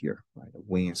located here, right? The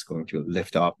wing is going to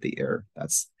lift up the air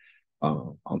that's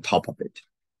on top of it.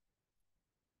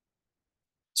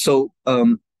 So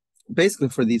basically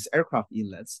for these aircraft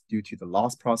inlets, due to the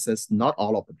loss process, not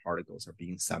all of the particles are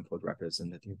being sampled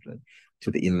representatively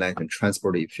to the inlet and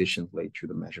transported efficiently to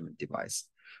the measurement device.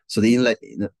 So the inlet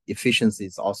efficiency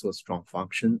is also a strong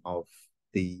function of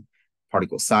the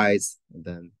particle size, and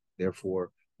then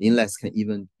therefore the inlets can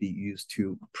even be used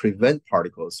to prevent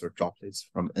particles or droplets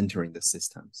from entering the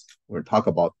systems. We'll talk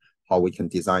about how we can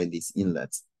design these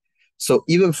inlets. So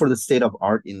even for the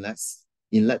state-of-art inlets,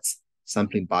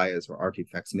 sampling bias or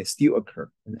artifacts may still occur,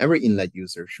 and every inlet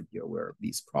user should be aware of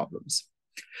these problems.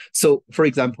 So, for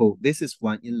example, this is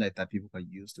one inlet that people can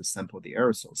use to sample the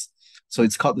aerosols. So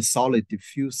it's called the solid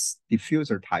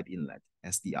diffuser type inlet,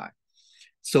 SDI.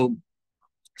 So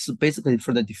basically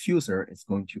for the diffuser, it's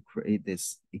going to create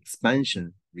this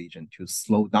expansion region to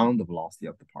slow down the velocity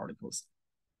of the particles,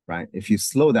 right? If you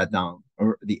slow that down,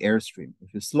 or the airstream,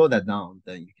 if you slow that down,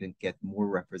 then you can get more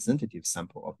representative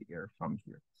sample of the air from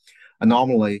here.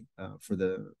 Anomaly for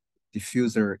the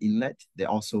diffuser inlet, they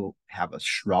also have a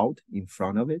shroud in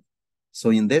front of it. So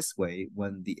in this way,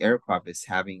 when the aircraft is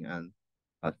having an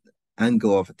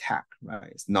angle of attack, right?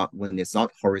 It's not when it's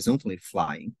not horizontally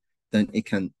flying, then it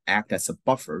can act as a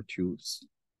buffer to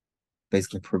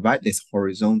basically provide this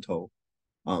horizontal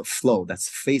flow that's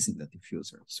facing the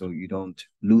diffuser, so you don't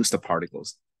lose the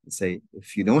particles. Say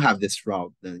if you don't have this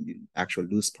shroud, then you actually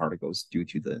lose particles due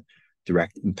to the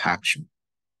direct impaction.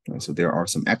 So there are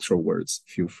some extra words.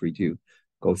 Feel free to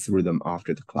go through them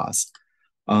after the class.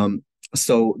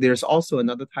 So there's also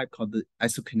another type called the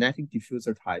isokinetic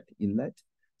diffuser type inlet.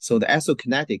 So the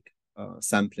isokinetic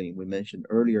sampling we mentioned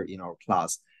earlier in our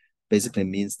class basically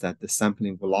means that the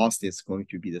sampling velocity is going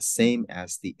to be the same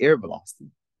as the air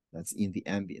velocity that's in the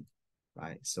ambient,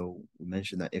 right? So we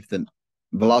mentioned that if the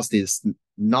velocity is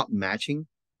not matching,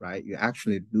 right, you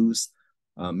actually lose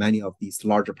many of these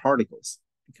larger particles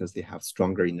because they have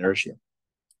stronger inertia.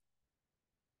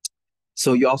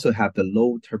 So you also have the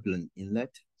low turbulent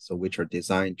inlet, so which are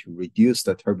designed to reduce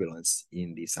the turbulence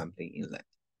in the sampling inlet.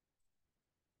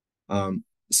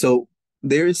 So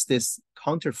there is this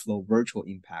counterflow virtual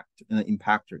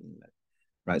impactor inlet,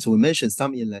 right? So we mentioned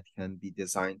some inlet can be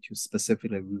designed to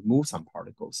specifically remove some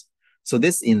particles. So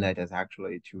this inlet is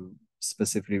actually to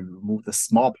specifically remove the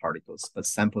small particles, but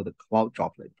sample the cloud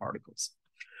droplet particles.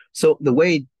 So the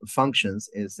way it functions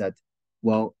is that,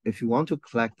 well, if you want to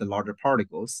collect the larger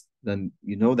particles, then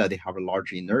you know that they have a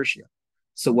larger inertia.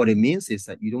 So what it means is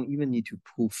that you don't even need to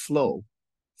pull flow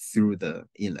through the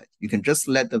inlet. You can just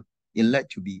let the inlet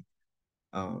to be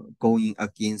going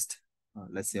against,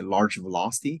 let's say, a large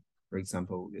velocity. For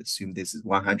example, we assume this is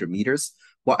 100 meters.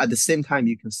 While at the same time,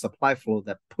 you can supply flow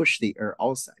that push the air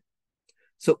outside.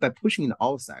 So by pushing it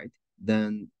outside,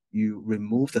 then you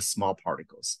remove the small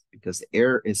particles because the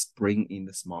air is bringing in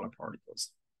the smaller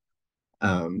particles,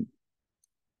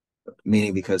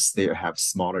 meaning because they have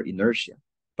smaller inertia.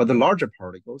 But the larger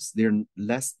particles, they're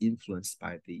less influenced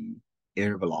by the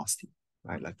air velocity,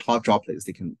 right? Like cloud droplets,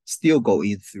 they can still go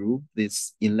in through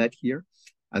this inlet here.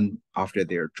 And after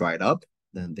they're dried up,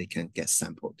 then they can get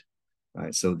sampled,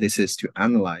 right? So this is to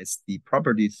analyze the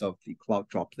properties of the cloud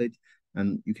droplet,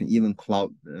 and you can even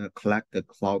collect the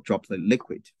cloud droplet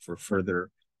liquid for further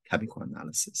chemical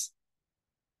analysis.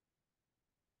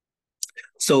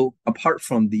 So apart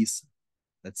from these,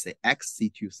 let's say ex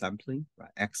situ sampling,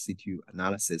 right, ex situ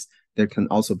analysis, there can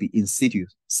also be in situ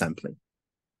sampling.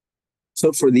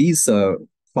 So for these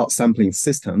cloud sampling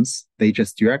systems, they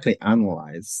just directly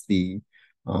analyze the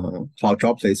cloud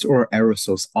droplets or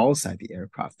aerosols outside the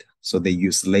aircraft. So they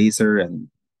use laser and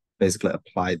basically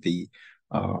apply the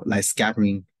light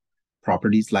scattering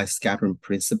properties, light scattering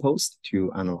principles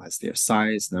to analyze their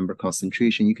size, number,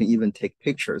 concentration. You can even take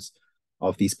pictures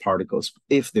of these particles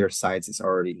if their size is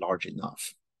already large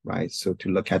enough, right? So to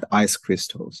look at ice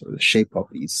crystals or the shape of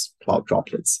these cloud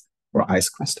droplets or ice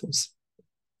crystals.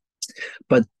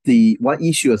 But the one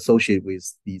issue associated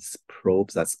with these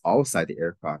probes that's outside the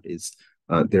aircraft is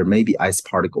there may be ice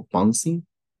particle bouncing,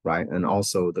 right? And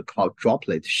also the cloud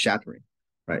droplet shattering,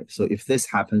 right? So if this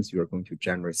happens, you're going to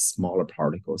generate smaller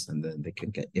particles and then they can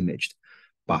get imaged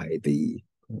by the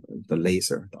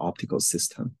laser, the optical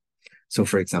system. So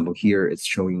for example, here it's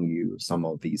showing you some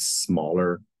of these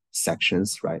smaller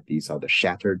sections, right? These are the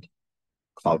shattered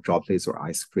cloud droplets or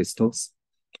ice crystals.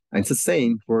 And it's the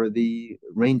same for the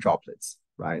rain droplets,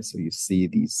 right? So you see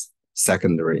these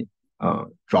secondary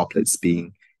droplets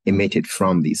being emitted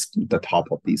from the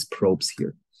top of these probes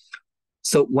here.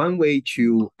 So one way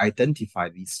to identify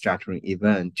these scattering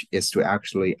event is to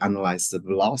actually analyze the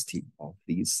velocity of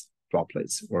these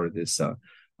droplets or this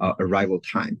arrival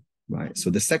time, right? So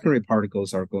the secondary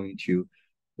particles are going to,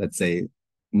 let's say,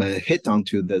 when they hit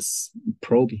onto this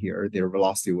probe here, their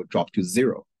velocity will drop to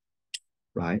 0,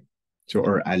 right? So,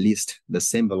 or at least the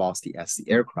same velocity as the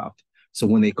aircraft. So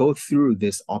when they go through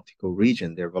this optical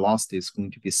region, their velocity is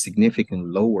going to be significantly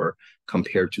lower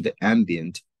compared to the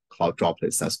ambient cloud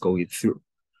droplets that's going through,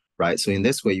 right? So in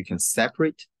this way, you can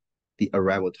separate the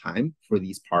arrival time for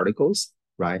these particles,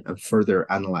 right? And further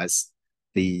analyze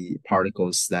the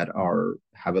particles that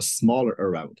have a smaller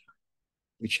arrival time,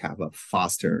 which have a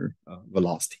faster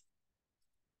velocity.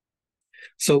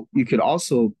 So you could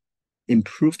also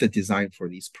improve the design for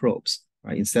these probes,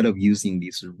 right? Instead of using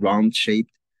this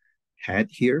round-shaped head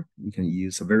here, you can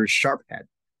use a very sharp head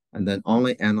and then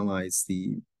only analyze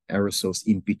the aerosols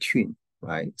in between,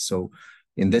 right? So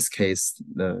in this case,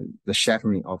 the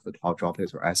shattering of the cloud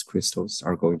droplets or ice crystals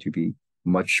are going to be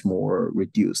much more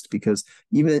reduced because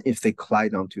even if they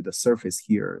collide onto the surface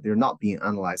here, they're not being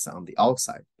analyzed on the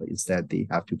outside, but instead they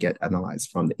have to get analyzed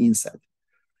from the inside.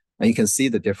 And you can see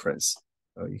the difference.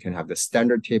 You can have the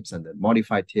standard tips and the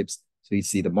modified tips. So you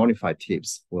see the modified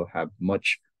tips will have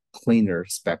much cleaner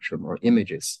spectrum or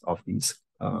images of these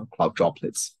cloud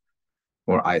droplets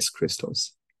or ice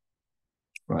crystals,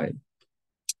 right?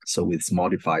 So with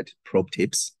modified probe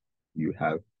tips, you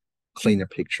have cleaner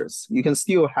pictures. You can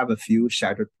still have a few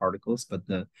shattered particles, but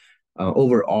the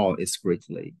overall is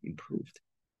greatly improved.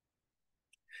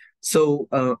 So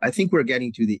I think we're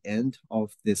getting to the end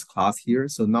of this class here.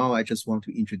 So now I just want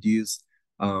to introduce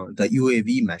the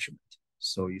UAV measurement.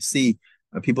 So you see,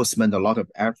 people spend a lot of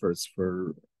efforts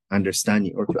for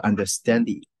understanding or to understand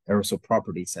the aerosol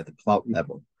properties at the cloud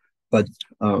level. But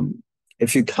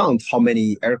if you count how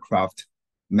many aircraft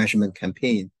measurement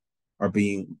campaigns are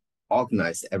being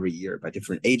organized every year by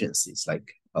different agencies,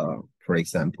 like, for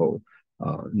example,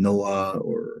 NOAA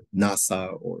or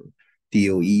NASA or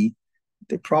DOE,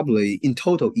 they probably, in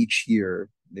total each year,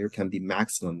 there can be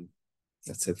maximum,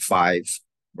 let's say 5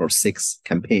 or 6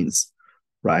 campaigns,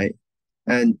 right?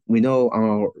 And we know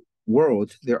our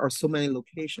world, there are so many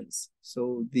locations.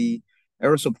 So the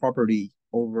aerosol property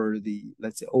over the,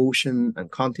 let's say, ocean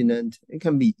and continent, it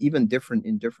can be even different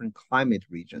in different climate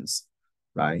regions,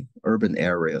 right? Urban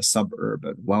area,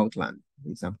 suburban, wildland. For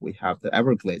example, we have the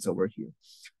Everglades over here.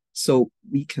 So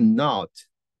we cannot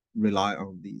rely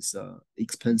on these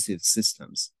expensive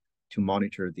systems to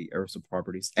monitor the aerosol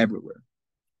properties everywhere,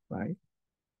 right?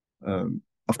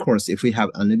 Of course, if we have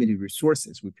unlimited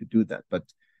resources, we could do that, but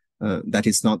that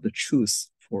is not the truth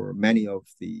for many of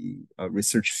the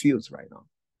research fields right now.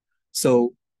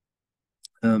 So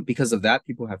because of that,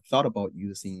 people have thought about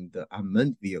using the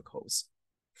unmanned vehicles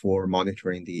for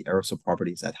monitoring the aerosol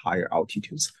properties at higher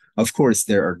altitudes. Of course,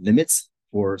 there are limits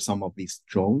for some of these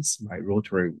drones, right?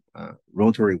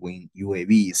 Rotary wing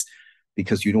UAVs,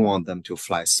 because you don't want them to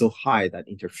fly so high that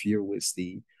interfere with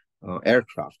the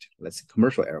aircraft, let's say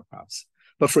commercial aircrafts.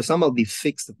 But for some of the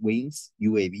fixed wings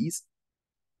UAVs,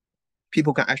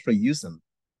 people can actually use them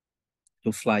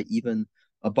to fly even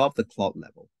above the cloud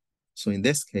level. So in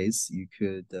this case, you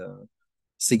could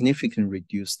significantly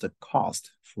reduce the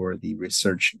cost for the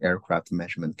research aircraft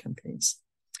measurement campaigns.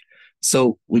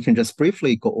 So we can just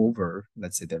briefly go over,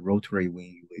 let's say, the rotary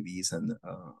wing UAVs and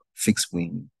fixed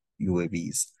wing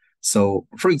UAVs. So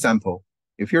for example,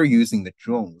 if you're using the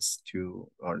drones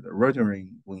or the rotary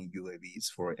wing UAVs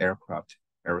for aircraft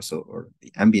aerosol or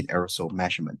the ambient aerosol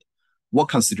measurement, what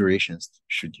considerations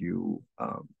should you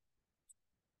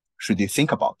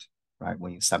think about, right,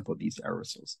 when you sample these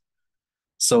aerosols?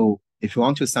 So if you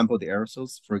want to sample the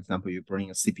aerosols, for example, you bring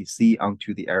a CPC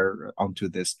onto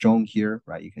this drone here,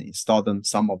 right? You can install them.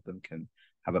 Some of them can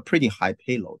have a pretty high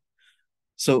payload.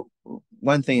 So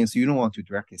one thing is you don't want to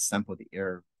directly sample the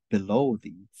air below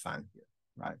the fan here,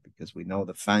 right? Because we know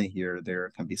the fan here,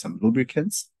 there can be some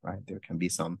lubricants, right? There can be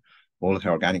some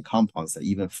volatile organic compounds that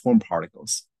even form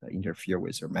particles that interfere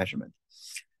with your measurement.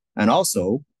 And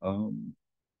also,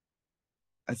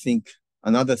 I think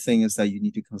another thing is that you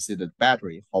need to consider the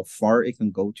battery, how far it can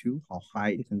go to, how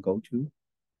high it can go to,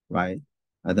 right?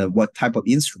 And then what type of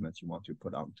instruments you want to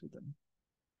put onto them.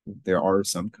 There are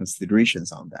some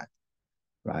considerations on that,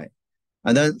 right?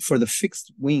 And then for the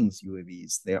fixed wings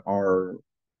UAVs, there are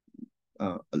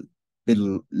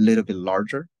little bit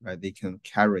larger, right? They can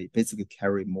basically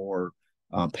carry more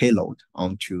payload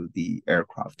onto the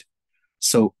aircraft.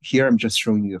 So here I'm just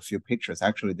showing you a few pictures.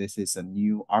 Actually, this is a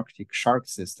new Arctic Shark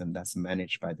system that's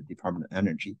managed by the Department of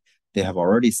Energy. They have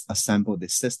already assembled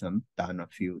this system, done a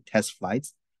few test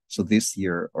flights. So this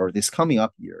year or this coming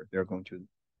up year, they're going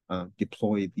to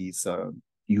deploy these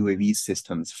UAV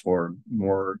systems for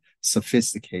more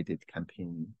sophisticated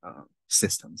campaign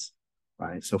systems,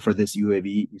 right? So for this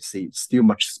UAV, you see it's still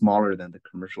much smaller than the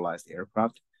commercialized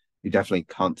aircraft. You definitely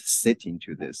can't sit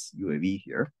into this UAV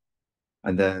here.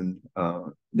 And then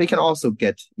they can also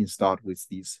get installed with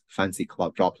these fancy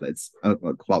cloud droplets,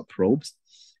 cloud probes,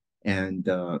 and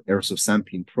aerosol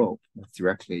sampling probe that's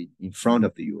directly in front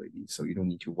of the UAV. So you don't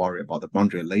need to worry about the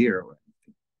boundary layer or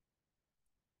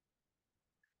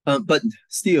anything. But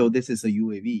still, this is a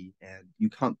UAV, and you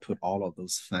can't put all of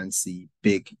those fancy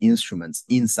big instruments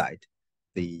inside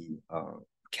the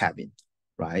cabin,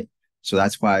 right? So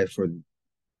that's why for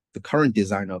the current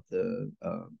design of the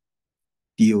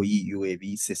DOE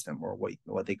UAV system, or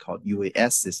what they call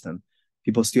UAS system,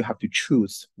 people still have to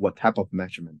choose what type of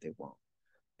measurement they want.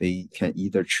 They can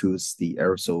either choose the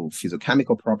aerosol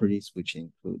physiochemical properties, which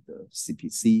include the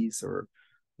CPCs, or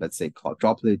let's say cloud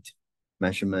droplet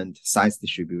measurement, size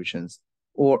distributions,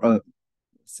 or let's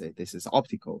say this is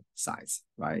optical size,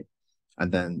 right?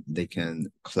 And then they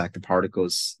can collect the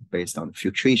particles based on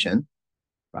filtration,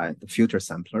 right? The filter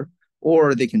sampler,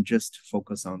 or they can just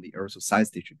focus on the aerosol size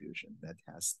distribution that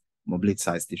has mobility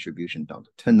size distribution down to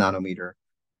 10 nanometer,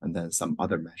 and then some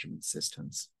other measurement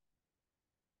systems.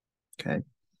 Okay.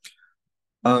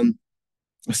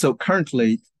 So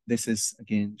currently, this is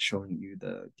again showing you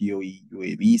the DOE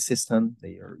UAV system.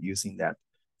 They are using that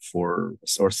or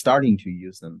starting to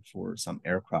use them for some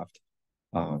aircraft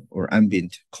or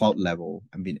ambient cloud level,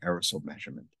 ambient aerosol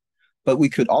measurement. But we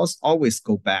could also always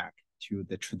go back to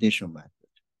the traditional method,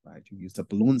 right? To use the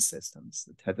balloon systems,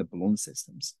 the tethered balloon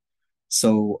systems.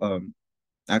 So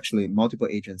actually, multiple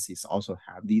agencies also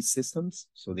have these systems,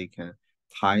 so they can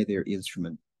tie their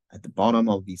instrument at the bottom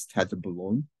of these tethered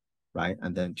balloon, right?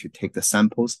 And then to take the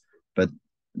samples, but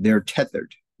they're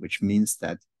tethered, which means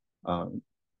that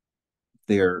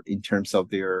they're, in terms of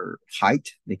their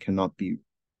height, they cannot be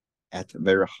at a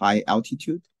very high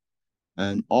altitude.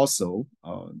 And also,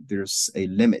 there's a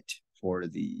limit for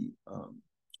the,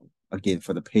 again,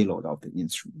 for the payload of the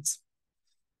instruments.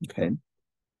 Okay.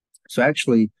 So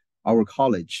actually, our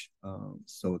college,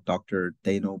 so Dr.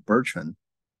 Dano Bertrand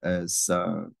is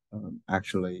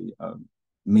actually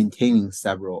maintaining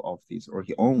several of these, or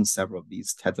he owns several of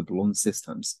these tethered balloon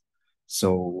systems.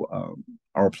 So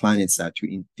our plan is that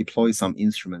to deploy some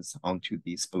instruments onto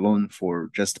these balloon for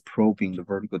just probing the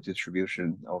vertical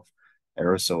distribution of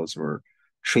aerosols or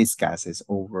trace gases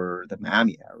over the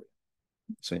Miami area.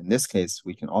 So in this case,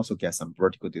 we can also get some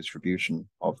vertical distribution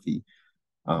of the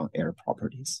air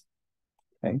properties.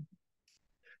 Okay.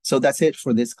 So that's it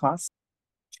for this class.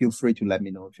 Feel free to let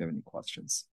me know if you have any questions.